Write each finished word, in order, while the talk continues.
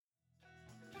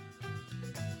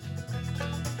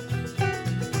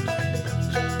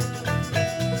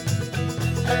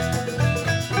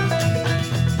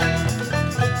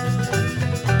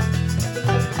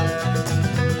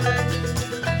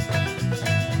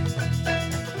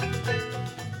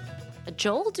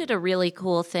Joel did a really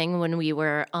cool thing when we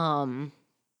were,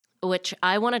 which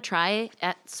I want to try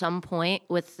at some point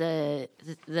with the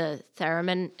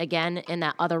theremin again in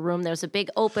that other room. There's a big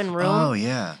open room. Oh,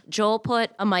 yeah. Joel put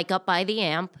a mic up by the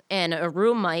amp and a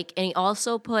room mic, and he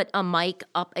also put a mic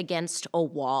up against a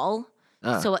wall.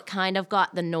 So it kind of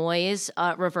got the noise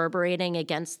reverberating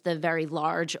against the very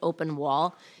large open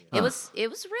wall. It was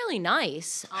really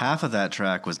nice. Half of that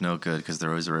track was no good because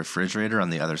there was a refrigerator on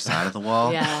the other side of the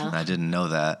wall. Yeah. And I didn't know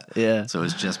that. Yeah. So it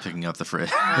was just picking up the fridge.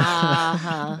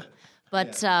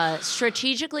 But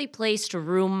strategically placed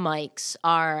room mics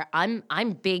are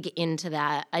I'm big into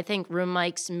that. I think room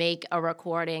mics make a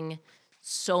recording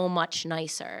so much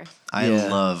nicer. I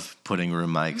love putting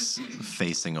room mics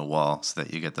facing a wall so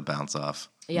that you get the bounce off.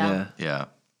 Yeah.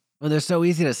 Well, they're so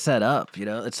easy to set up, you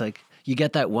know? It's like you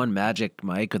get that one magic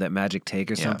mic or that magic take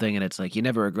or something, and it's like you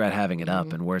never regret having it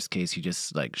up. And worst case, you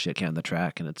just like shit can the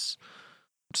track, and it's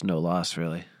no loss,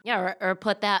 really. Yeah, or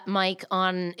put that mic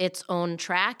on its own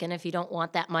track, and if you don't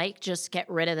want that mic, just get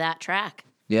rid of that track.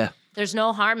 Yeah. There's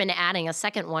no harm in adding a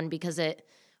second one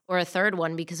or a third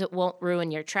one because it won't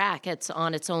ruin your track. It's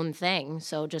on its own thing,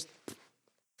 so just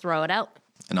throw it out.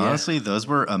 And honestly, those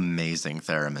were amazing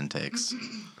theremin takes.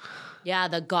 Yeah,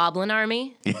 the Goblin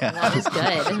Army. Yeah. That was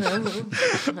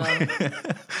good.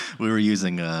 We were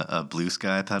using a Blue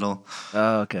Sky pedal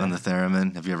Oh, okay. on the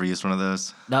theremin. Have you ever used one of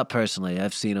those? Not personally.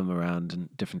 I've seen them around in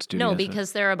different studios. No,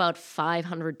 because they're about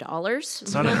 $500.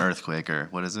 It's not an earthquaker.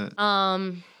 What is it?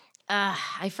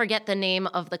 I forget the name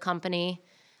of the company.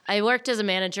 I worked as a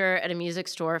manager at a music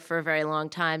store for a very long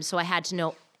time, so I had to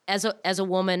know, as a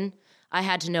woman, I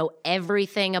had to know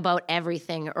everything about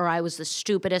everything, or I was the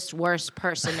stupidest, worst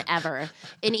person ever.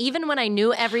 And even when I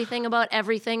knew everything about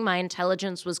everything, my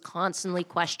intelligence was constantly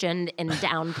questioned and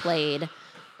downplayed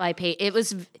by It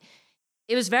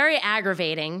was very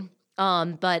aggravating,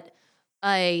 but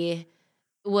I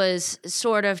was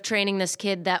sort of training this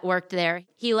kid that worked there.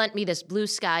 He lent me this Blue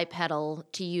Sky pedal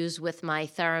to use with my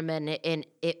theremin, and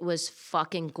it was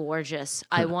fucking gorgeous.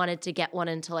 I wanted to get one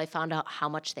until I found out how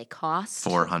much they cost.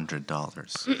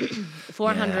 $400.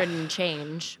 400 and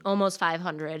change, almost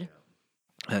 500.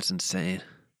 That's insane.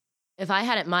 If I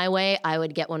had it my way, I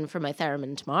would get one for my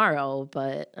theremin tomorrow,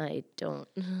 but I don't.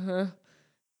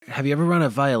 Have you ever run a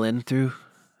violin through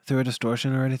a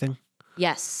distortion or anything?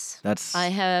 Yes. I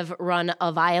have run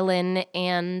a violin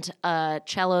and a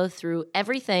cello through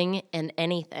everything and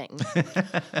anything.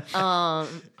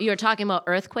 You're talking about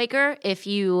Earthquaker. If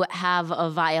you have a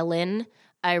violin,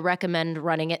 I recommend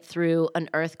running it through an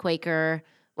Earthquaker.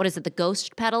 What is it? The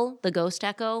Ghost pedal, the Ghost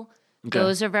Echo. Okay.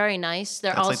 Those are very nice.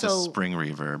 They're That's also like the spring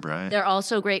reverb, right? They're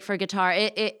also great for guitar.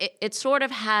 It sort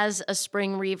of has a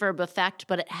spring reverb effect,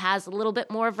 but it has a little bit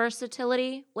more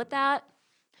versatility with that.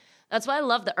 That's why I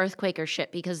love the Earthquaker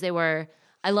shit, because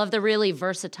I love the really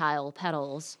versatile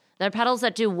pedals. They're pedals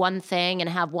that do one thing and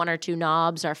have one or two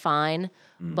knobs are fine.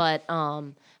 But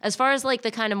as far as like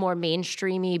the kind of more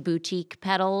mainstreamy boutique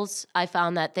pedals, I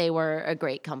found that they were a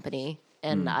great company,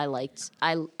 and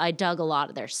I dug a lot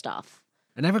of their stuff.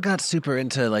 I never got super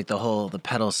into like the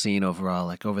pedal scene overall,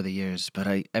 like over the years,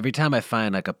 but every time I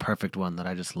find like a perfect one that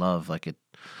I just love, like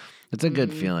it's a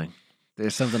good feeling.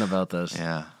 There's something about those.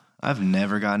 Yeah. I've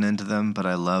never gotten into them, but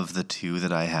I love the two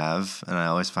that I have, and I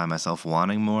always find myself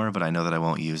wanting more, but I know that I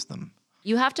won't use them.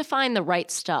 You have to find the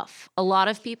right stuff. A lot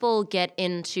of people get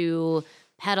into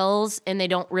pedals and they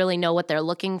don't really know what they're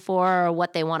looking for or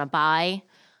what they want to buy.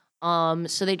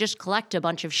 So they just collect a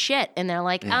bunch of shit and they're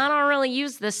like, I don't really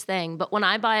use this thing. But when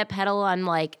I buy a pedal, I'm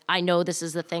like, I know this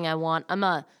is the thing I want.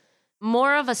 I'm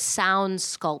more of a sound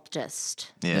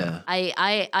sculptist. Yeah.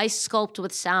 I sculpt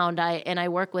with sound. I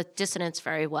work with dissonance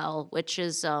very well, which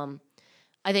is I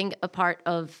think a part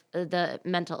of the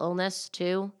mental illness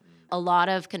too. A lot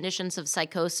of conditions of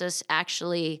psychosis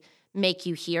actually make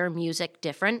you hear music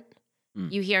different.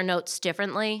 You hear notes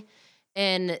differently.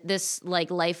 And this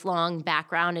like lifelong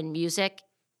background in music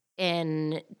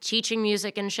and teaching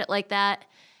music and shit like that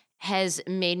has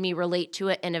made me relate to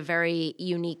it in a very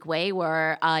unique way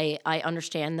where I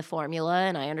understand the formula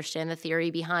and I understand the theory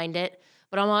behind it,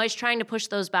 but I'm always trying to push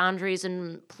those boundaries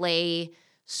and play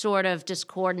sort of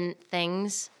discordant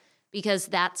things because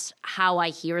that's how I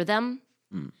hear them.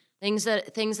 Things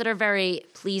that are very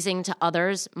pleasing to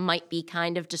others might be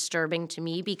kind of disturbing to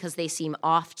me because they seem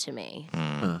off to me.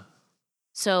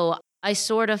 So I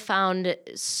sort of found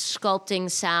sculpting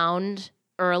sound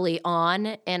early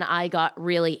on, and I got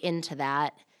really into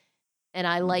that. And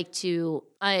I like to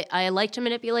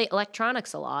manipulate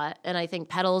electronics a lot, and I think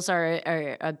pedals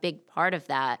are a big part of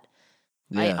that.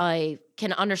 Yeah. I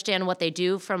can understand what they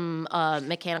do from a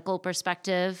mechanical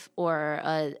perspective or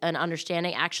an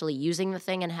understanding actually using the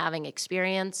thing and having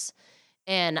experience.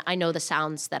 And I know the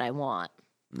sounds that I want.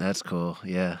 That's cool.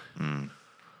 Yeah.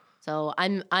 So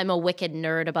I'm a wicked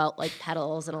nerd about like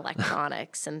pedals and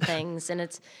electronics and things, and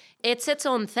it's its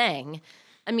own thing.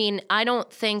 I mean, I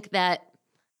don't think that,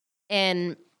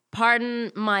 and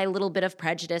pardon my little bit of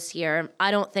prejudice here,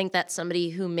 I don't think that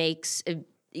somebody who makes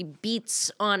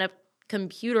beats on a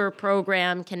computer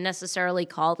program can necessarily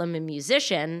call them a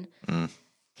musician,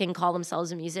 can call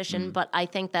themselves a musician, but I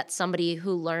think that somebody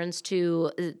who learns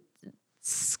to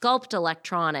sculpt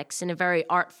electronics in a very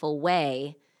artful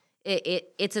way,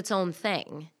 it's its own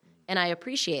thing. And I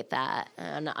appreciate that.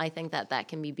 And I think that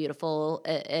can be beautiful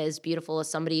as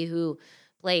somebody who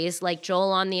plays like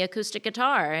Joel on the acoustic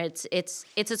guitar. It's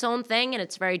its own thing, and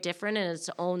it's very different in its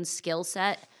own skill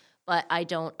set. But I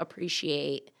don't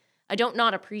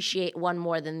not appreciate one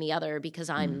more than the other because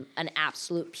I'm an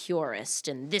absolute purist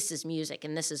and this is music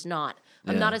and this is not.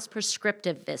 I'm not as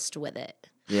prescriptivist with it.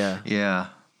 Yeah. Yeah.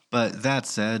 But that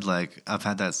said, like, I've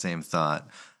had that same thought.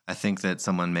 I think that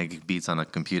someone making beats on a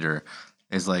computer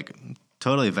is like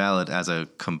totally valid as a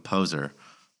composer,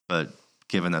 but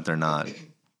given that they're not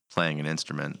playing an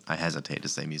instrument, I hesitate to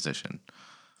say musician.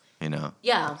 You know?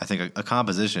 Yeah. I think a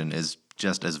composition is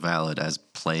just as valid as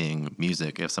playing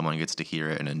music if someone gets to hear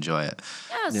it and enjoy it.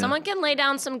 Yeah, someone can lay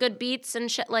down some good beats and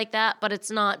shit like that, but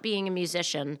it's not being a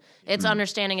musician. It's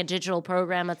understanding a digital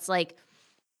program. It's like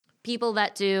people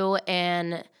that do,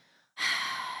 and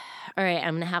all right,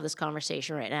 I'm going to have this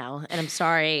conversation right now, and I'm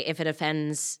sorry if it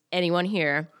offends anyone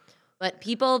here, but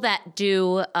people that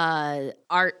do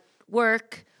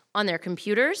artwork on their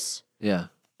computers,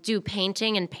 do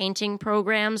painting and painting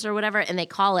programs or whatever, and they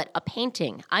call it a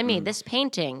painting. I made this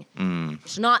painting.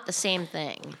 It's not the same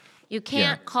thing. You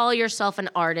can't call yourself an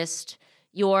artist.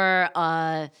 You're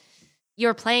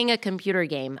playing a computer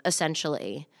game,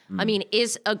 essentially. I mean,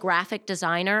 is a graphic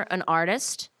designer an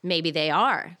artist? Maybe they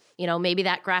are. You know, maybe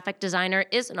that graphic designer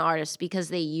is an artist because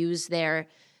they use their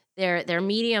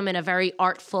medium in a very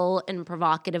artful and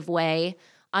provocative way.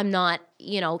 I'm not,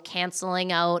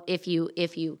 canceling out if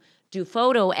you do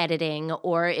photo editing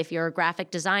or if you're a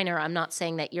graphic designer. I'm not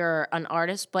saying that you're an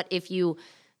artist, but if you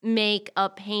make a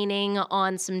painting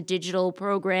on some digital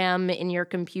program in your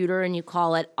computer and you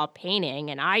call it a painting,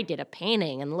 and I did a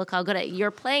painting and look how good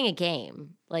you're playing a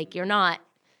game. Like you're not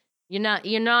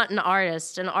an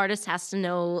artist. An artist has to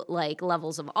know like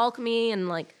levels of alchemy and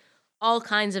like all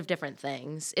kinds of different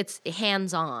things. It's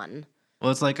hands-on.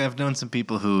 Well, it's like I've known some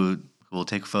people who will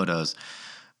take photos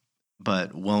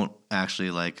but won't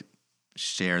actually like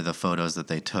share the photos that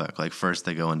they took. Like first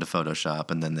they go into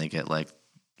Photoshop and then they get like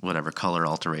whatever color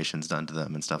alterations done to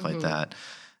them and stuff like that.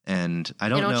 And I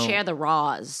don't know. They don't share the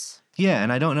raws. Yeah,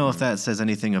 and I don't know if that says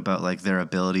anything about like their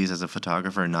abilities as a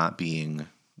photographer not being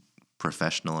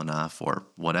professional enough or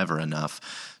whatever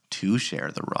enough to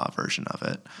share the raw version of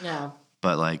it. Yeah.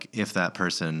 But like if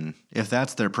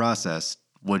that's their process,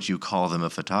 would you call them a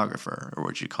photographer or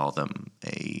would you call them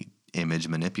a image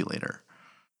manipulator?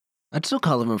 I'd still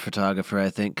call them a photographer, I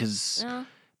think, because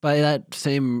by that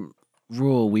same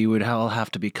rule, we would all have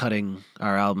to be cutting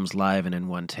our albums live and in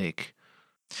one take.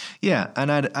 Yeah, and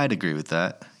I'd agree with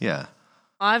that. Yeah.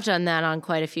 I've done that on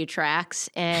quite a few tracks,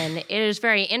 and it is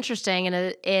very interesting,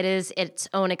 and it is its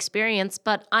own experience,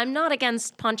 but I'm not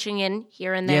against punching in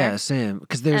here and there. Yeah, same,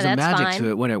 because there's a magic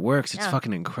to it. When it works, it's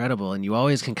fucking incredible, and you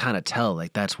always can kind of tell,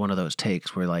 like, that's one of those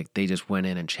takes where, like, they just went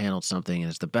in and channeled something, and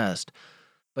it's the best.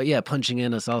 But yeah, punching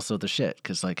in is also the shit,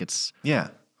 because, like, it's... Yeah.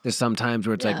 There's some times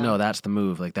where it's like, no, that's the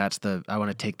move. Like, I want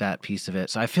to take that piece of it.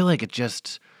 So I feel like it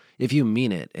just, if you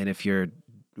mean it, and if you're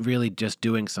really just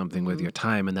doing something with your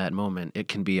time in that moment, it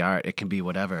can be art, it can be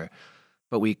whatever.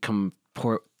 But we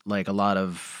comport, like, a lot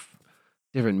of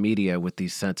different media with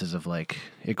these senses of, like,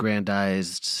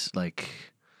 aggrandized, like,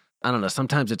 I don't know,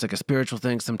 sometimes it's like a spiritual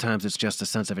thing, sometimes it's just a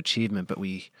sense of achievement, but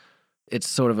it's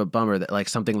sort of a bummer that like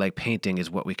something like painting is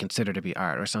what we consider to be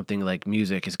art, or something like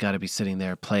music has got to be sitting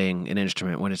there playing an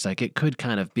instrument when it's like it could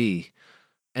kind of be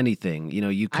anything.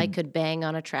 I could bang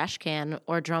on a trash can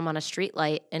or drum on a street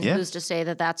light, and who's to say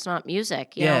that that's not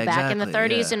music? Back in the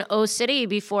 30s in O City,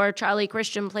 before Charlie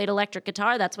Christian played electric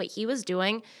guitar, that's what he was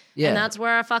doing. Yeah. And that's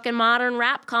where our fucking modern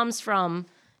rap comes from.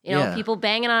 People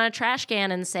banging on a trash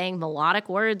can and saying melodic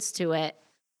words to it.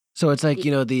 So it's like,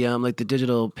 the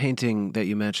digital painting that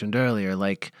you mentioned earlier,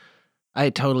 like, I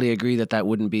totally agree that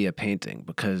wouldn't be a painting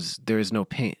because there is no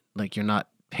paint. Like, you're not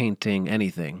painting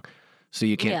anything. So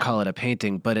you can't call it a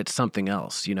painting, but it's something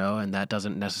else, and that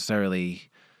doesn't necessarily,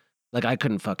 like, I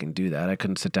couldn't fucking do that. I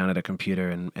couldn't sit down at a computer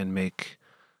and make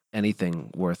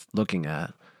anything worth looking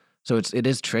at. So it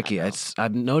is tricky.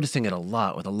 I'm noticing it a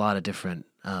lot with a lot of different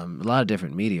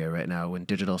media right now when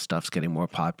digital stuff's getting more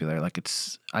popular. Like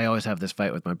I always have this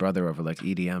fight with my brother over like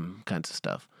EDM kinds of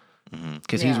stuff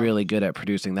because he's really good at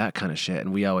producing that kind of shit,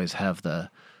 and we always have the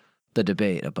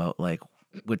debate about like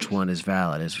which one is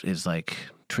valid. Is like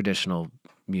traditional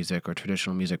music or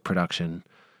traditional music production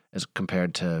as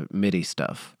compared to MIDI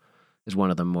stuff, is one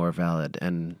of them more valid?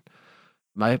 And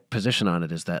my position on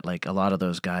it is that like a lot of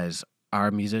those guys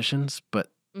are musicians, but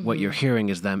what you're hearing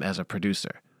is them as a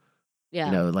producer. Yeah.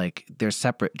 You know, like they're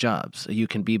separate jobs. You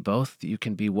can be both. You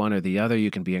can be one or the other.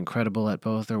 You can be incredible at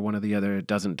both or one or the other. It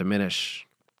doesn't diminish.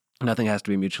 Nothing has to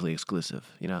be mutually exclusive,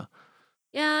 you know?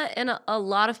 Yeah, and a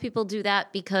lot of people do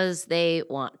that because they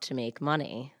want to make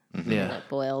money. Yeah. And it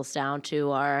boils down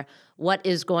to what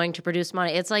is going to produce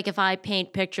money. It's like if I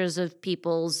paint pictures of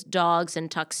people's dogs in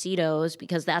tuxedos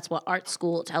because that's what art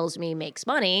school tells me makes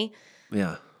money.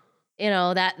 Yeah. You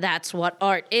know, that's what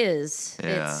art is.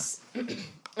 Yeah.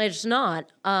 It's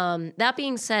not. That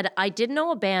being said, I did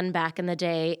know a band back in the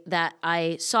day that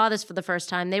I saw this for the first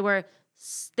time. They were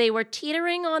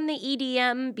teetering on the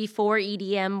EDM before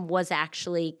EDM was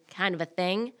actually kind of a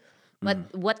thing.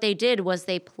 But what they did was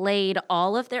they played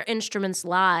all of their instruments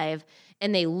live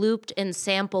and they looped and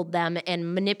sampled them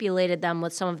and manipulated them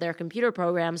with some of their computer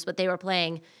programs. But they were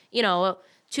playing, you know,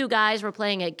 two guys were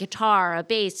playing a guitar, a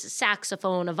bass, a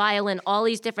saxophone, a violin, all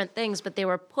these different things, but they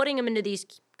were putting them into these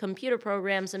computer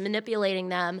programs and manipulating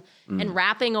them and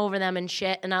rapping over them and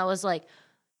shit. And I was like,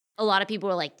 a lot of people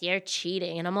were like, they're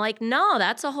cheating. And I'm like, no,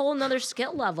 that's a whole nother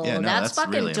skill level. Yeah, no, that's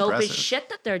fucking really dope impressive. as shit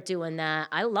that they're doing that.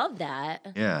 I love that.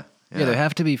 Yeah. Yeah, there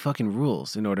have to be fucking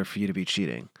rules in order for you to be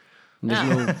cheating. There's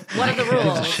no, What are the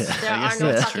rules? There are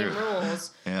no that's fucking true.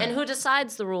 rules. Yeah. And who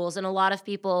decides the rules? And a lot of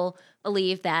people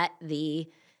believe that the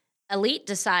elite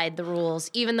decide the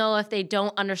rules, even though if they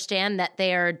don't understand that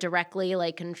they are directly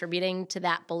like contributing to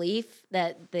that belief,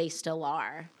 that they still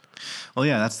are. Well,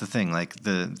 yeah, that's the thing. Like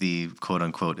the quote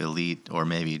unquote elite, or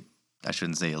maybe I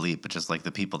shouldn't say elite, but just like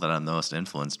the people that I'm most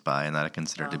influenced by and that I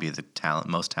consider to be the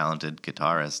most talented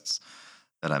guitarists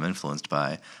that I'm influenced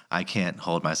by, I can't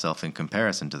hold myself in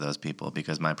comparison to those people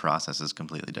because my process is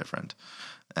completely different.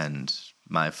 And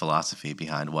my philosophy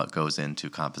behind what goes into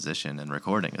composition and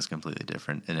recording is completely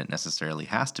different. And it necessarily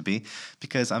has to be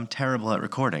because I'm terrible at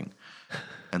recording.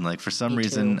 And like for some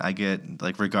reason I get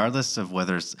like, regardless of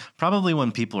whether it's probably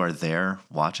when people are there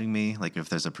watching me, like if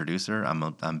there's a producer,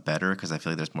 I'm better because I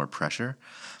feel like there's more pressure.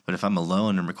 But if I'm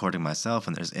alone and recording myself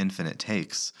and there's infinite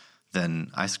takes,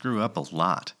 then I screw up a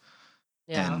lot.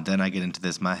 Yeah. And then I get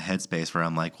into my headspace where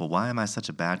I'm like, well, why am I such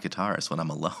a bad guitarist when I'm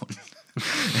alone?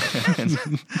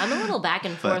 I'm a little back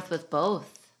and forth with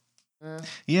both.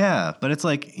 Yeah, but it's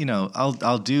like, you know,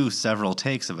 I'll do several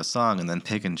takes of a song and then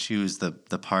pick and choose the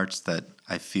parts that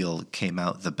I feel came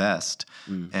out the best.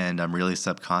 And I'm really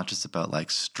subconscious about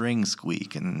like string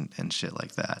squeak and shit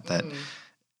like that. That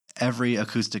every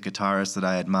acoustic guitarist that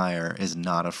I admire is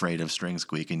not afraid of string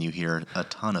squeak, and you hear a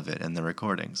ton of it in the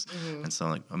recordings. And so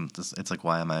like it's like,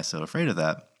 why am I so afraid of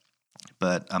that?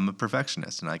 But I'm a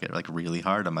perfectionist and I get like really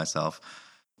hard on myself.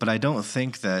 But I don't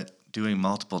think that doing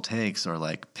multiple takes or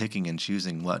like picking and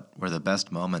choosing what were the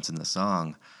best moments in the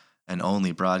song and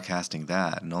only broadcasting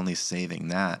that and only saving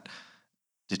that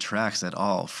detracts at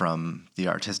all from the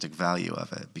artistic value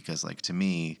of it. Because like to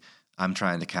me, I'm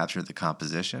trying to capture the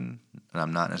composition and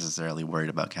I'm not necessarily worried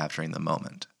about capturing the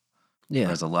moment. yeah.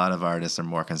 Whereas a lot of artists are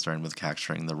more concerned with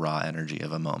capturing the raw energy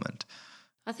of a moment.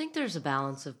 I think there's a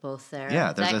balance of both there.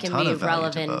 Yeah, there's that a can ton be of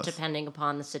value to relevant both. depending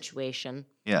upon the situation.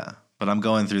 Yeah, but I'm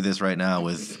going through this right now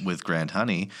with Grand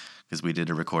Honey because we did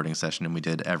a recording session and we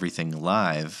did everything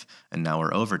live, and now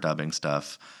we're overdubbing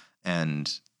stuff,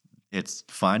 and it's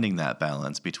finding that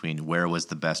balance between where was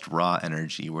the best raw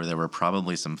energy, where there were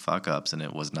probably some fuck ups and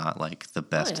it was not like the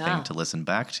best thing to listen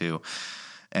back to,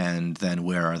 and then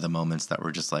where are the moments that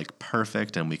were just like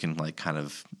perfect and we can like kind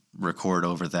of record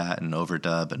over that and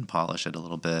overdub and polish it a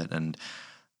little bit. And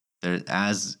there,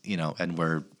 as you know, and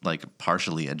we're like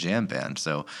partially a jam band,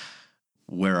 so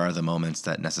where are the moments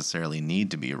that necessarily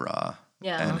need to be raw,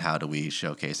 and how do we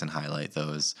showcase and highlight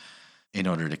those in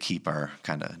order to keep our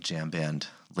kind of jam band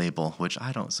label, which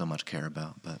I don't so much care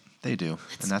about, but they do.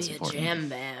 Let's and that's be important. a jam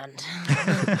band.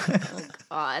 Oh,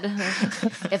 God.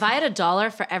 If I had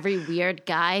 $1 for every weird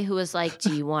guy who was like,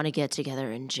 do you want to get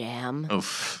together and jam?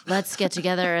 Oof. Let's get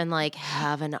together and like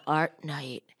have an art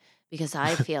night. Because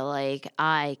I feel like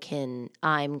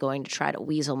I'm going to try to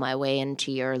weasel my way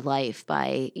into your life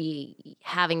by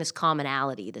having this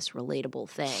commonality, this relatable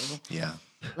thing. Yeah.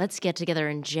 let's get together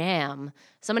and jam.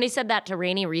 Somebody said that to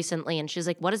Rainey recently, and she's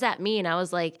like, what does that mean? I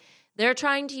was like, they're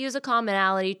trying to use a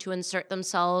commonality to insert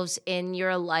themselves in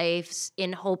your lives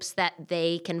in hopes that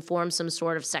they can form some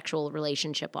sort of sexual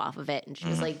relationship off of it. And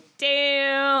she's like,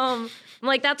 damn. I'm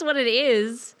like, that's what it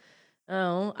is.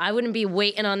 Oh, I wouldn't be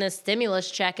waiting on this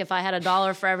stimulus check if I had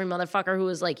 $1 for every motherfucker who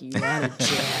was like, you gotta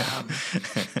jam.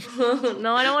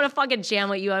 No, I don't want to fucking jam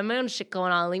with you. I have my own shit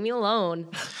going on. Leave me alone.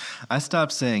 I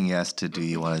stopped saying yes to "Do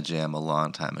you want to jam" a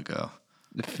long time ago.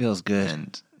 It feels good.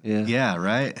 And yeah,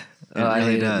 right? It I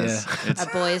really hate it, does. yeah. It's,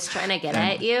 Are boys trying to get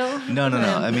at you? no.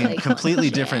 I mean, Like, completely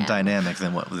jam. different dynamic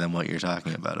than what you're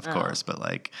talking about, of course. But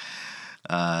like,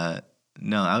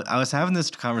 no, I was having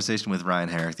this conversation with Ryan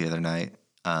Herrick the other night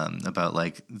about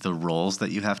like the roles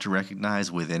that you have to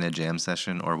recognize within a jam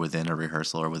session or within a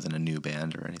rehearsal or within a new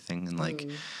band or anything, and like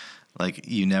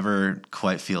you never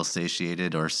quite feel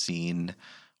satiated or seen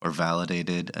or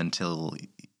validated until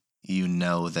you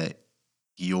know that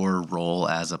your role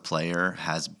as a player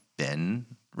has been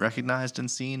recognized and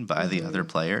seen by the other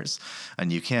players,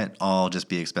 and you can't all just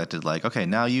be expected like, okay,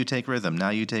 now you take rhythm, now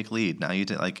you take lead, now you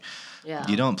take like. Yeah.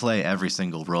 You don't play every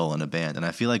single role in a band. And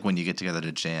I feel like when you get together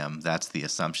to jam, that's the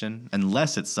assumption.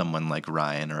 Unless it's someone like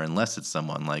Ryan or unless it's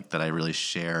someone like that I really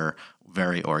share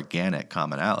very organic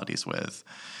commonalities with,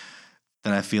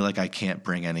 then I feel like I can't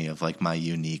bring any of like my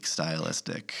unique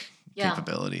stylistic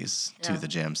capabilities to the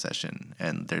jam session.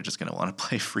 And they're just going to want to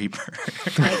play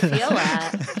Freebird. I feel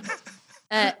that.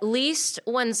 At least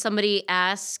when somebody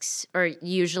asks or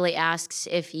usually asks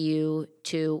if you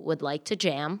two would like to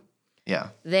jam. Yeah.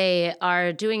 They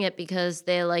are doing it because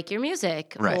they like your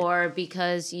music or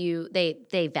because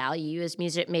they value you as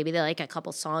music. Maybe they like a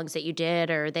couple songs that you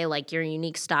did or they like your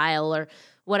unique style or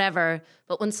whatever.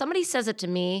 But when somebody says it to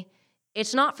me,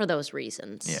 it's not for those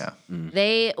reasons. Yeah.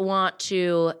 They want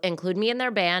to include me in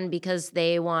their band because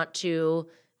they want to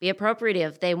be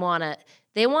appropriative. They want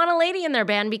a lady in their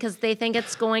band because they think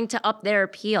it's going to up their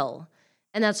appeal.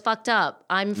 And that's fucked up.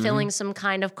 I'm filling some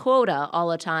kind of quota all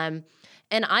the time.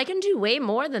 And I can do way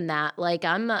more than that. Like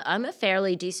I'm a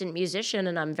fairly decent musician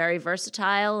and I'm very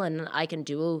versatile and I can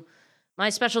do, my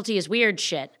specialty is weird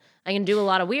shit. I can do a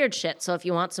lot of weird shit. So if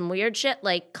you want some weird shit,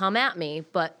 like come at me.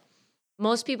 But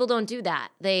most people don't do that.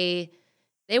 They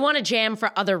want to jam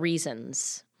for other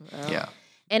reasons. Yeah.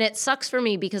 And it sucks for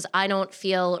me because I don't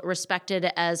feel respected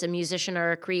as a musician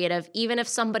or a creative, even if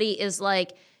somebody is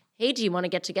like, hey, do you want to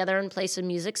get together and play some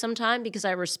music sometime because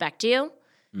I respect you?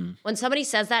 When somebody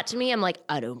says that to me, I'm like,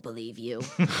 I don't believe you.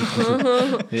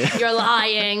 You're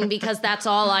lying because that's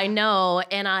all I know.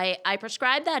 And I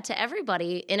prescribe that to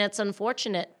everybody, and it's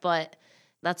unfortunate, but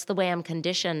that's the way I'm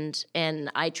conditioned,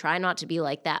 and I try not to be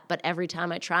like that. But every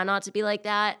time I try not to be like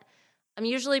that, I'm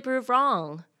usually proved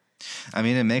wrong. I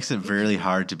mean, it makes it really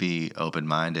hard to be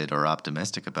open-minded or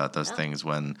optimistic about those things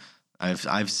when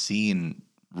I've seen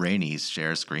Rainey's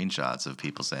share screenshots of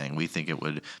people saying, we think it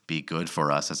would be good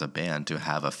for us as a band to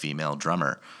have a female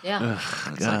drummer. Yeah.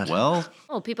 And it's like, well.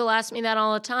 Oh, people ask me that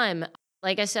all the time.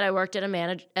 Like I said, I worked at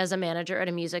as a manager at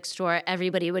a music store.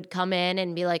 Everybody would come in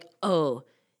and be like, oh,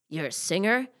 you're a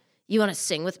singer? You want to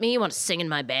sing with me? You want to sing in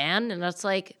my band? And it's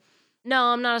like, no,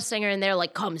 I'm not a singer. And they're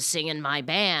like, come sing in my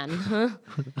band.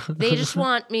 They just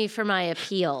want me for my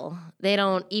appeal. They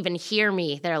don't even hear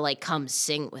me. They're like, come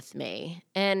sing with me.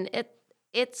 And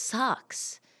it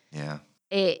sucks. Yeah.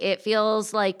 It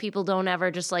feels like people don't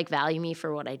ever just like value me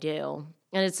for what I do.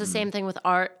 And it's the same thing with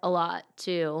art a lot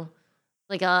too.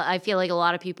 Like I feel like a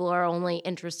lot of people are only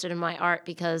interested in my art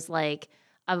because like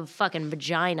I have a fucking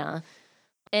vagina.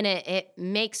 And it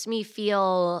makes me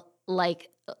feel like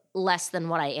less than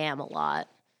what I am a lot.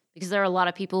 Because there are a lot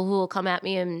of people who will come at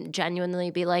me and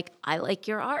genuinely be like, I like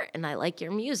your art and I like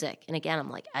your music. And again, I'm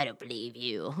like, I don't believe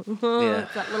you.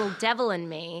 It's that little devil in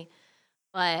me.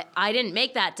 But I didn't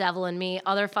make that devil in me.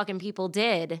 Other fucking people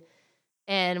did.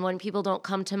 And when people don't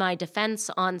come to my defense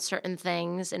on certain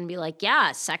things and be like,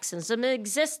 yeah, sexism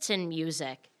exists in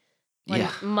music. When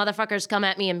motherfuckers come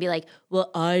at me and be like, well,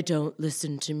 I don't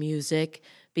listen to music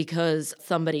because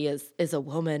somebody is a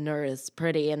woman or is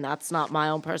pretty and that's not my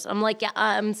own person. I'm like, yeah,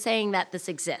 I'm saying that this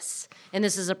exists and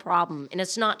this is a problem and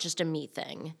it's not just a me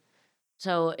thing.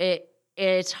 So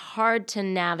it's hard to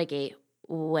navigate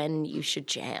when you should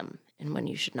jam and when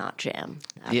you should not jam.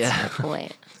 That's the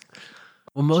point.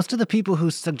 Well, most of the people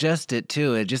who suggest it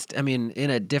too, in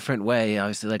a different way,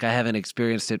 obviously, like I haven't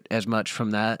experienced it as much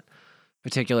from that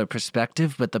particular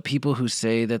perspective, but the people who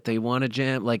say that they want to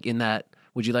jam, like in that,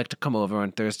 would you like to come over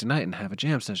on Thursday night and have a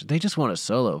jam session? They just want a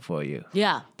solo for you.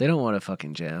 Yeah. They don't want to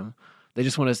fucking jam. They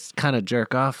just want to kind of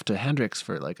jerk off to Hendrix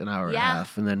for like an hour and a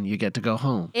half, and then you get to go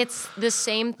home. It's the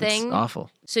same thing. It's awful.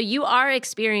 So you are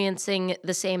experiencing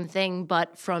the same thing,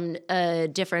 but from a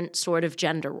different sort of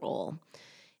gender role.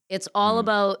 It's all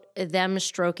about them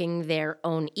stroking their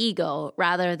own ego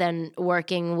rather than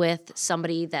working with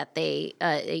somebody that they,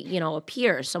 a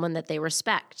peer, someone that they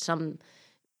respect, some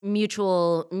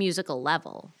mutual musical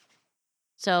level.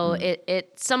 So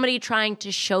it's somebody trying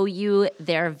to show you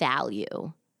their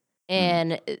value.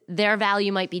 And their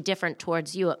value might be different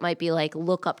towards you. It might be like,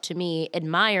 look up to me,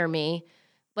 admire me.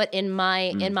 But in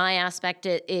my aspect,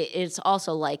 it's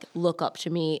also like, look up to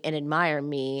me and admire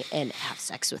me and have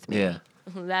sex with me. Yeah.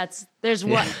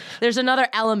 There's another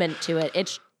element to it.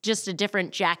 It's just a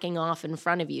different jacking off in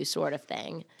front of you sort of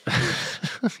thing.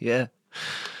 Yeah.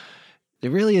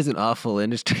 It really is an awful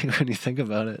industry when you think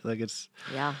about it. Like it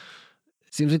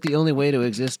seems like the only way to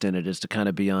exist in it is to kind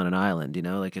of be on an island, you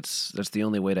know? Like that's the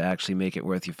only way to actually make it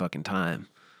worth your fucking time.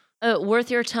 Worth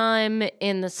your time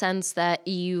in the sense that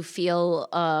you feel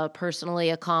personally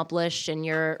accomplished and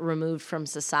you're removed from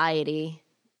society.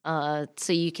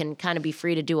 So you can kind of be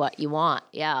free to do what you want.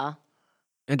 Yeah.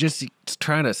 And just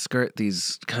trying to skirt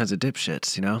these kinds of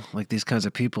dipshits, you know? Like these kinds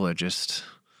of people are just,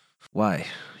 why,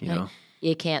 you know?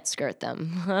 You can't skirt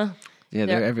them. Yeah,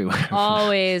 they're everywhere.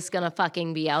 Always gonna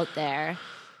fucking be out there.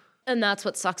 And that's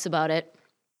what sucks about it.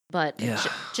 But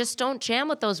just don't jam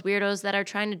with those weirdos that are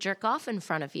trying to jerk off in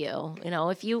front of you. You know,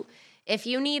 if you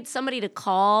need somebody to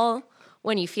call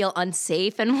when you feel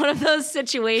unsafe in one of those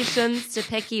situations to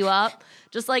pick you up,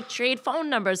 just like trade phone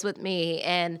numbers with me.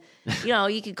 And, you know,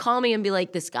 you could call me and be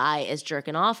like, this guy is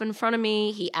jerking off in front of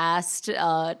me. He asked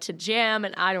to jam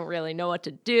and I don't really know what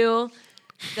to do.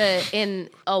 In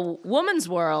a woman's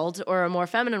world or a more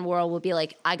feminine world would be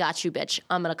like, I got you, bitch.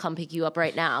 I'm going to come pick you up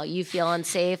right now. You feel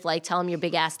unsafe? Like, tell him your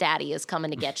big ass daddy is coming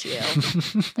to get you.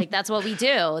 Like, that's what we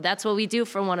do. That's what we do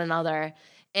for one another.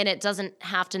 And it doesn't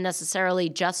have to necessarily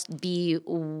just be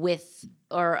with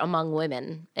or among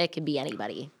women. It could be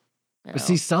anybody. But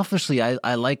see, selfishly,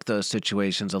 I like those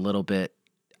situations a little bit.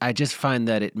 I just find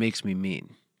that it makes me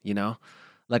mean, you know?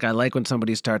 Like, I like when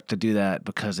somebody starts to do that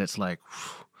because it's like,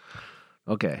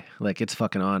 okay, like it's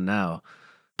fucking on now.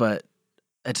 But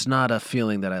it's not a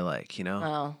feeling that I like, you know?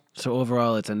 Oh. So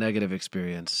overall, it's a negative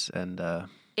experience. And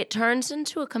it turns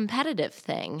into a competitive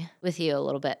thing with you a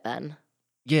little bit then.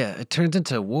 Yeah, it turns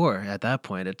into war at that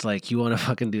point. It's like, you want to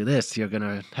fucking do this, you're going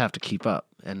to have to keep up.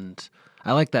 And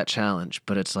I like that challenge,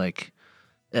 but it's like,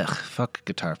 fuck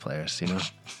guitar players, you know?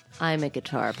 I'm a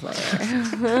guitar player.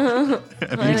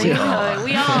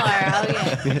 We are.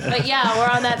 Okay. But yeah,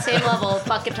 we're on that same level.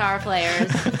 Fuck guitar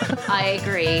players. I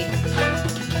agree.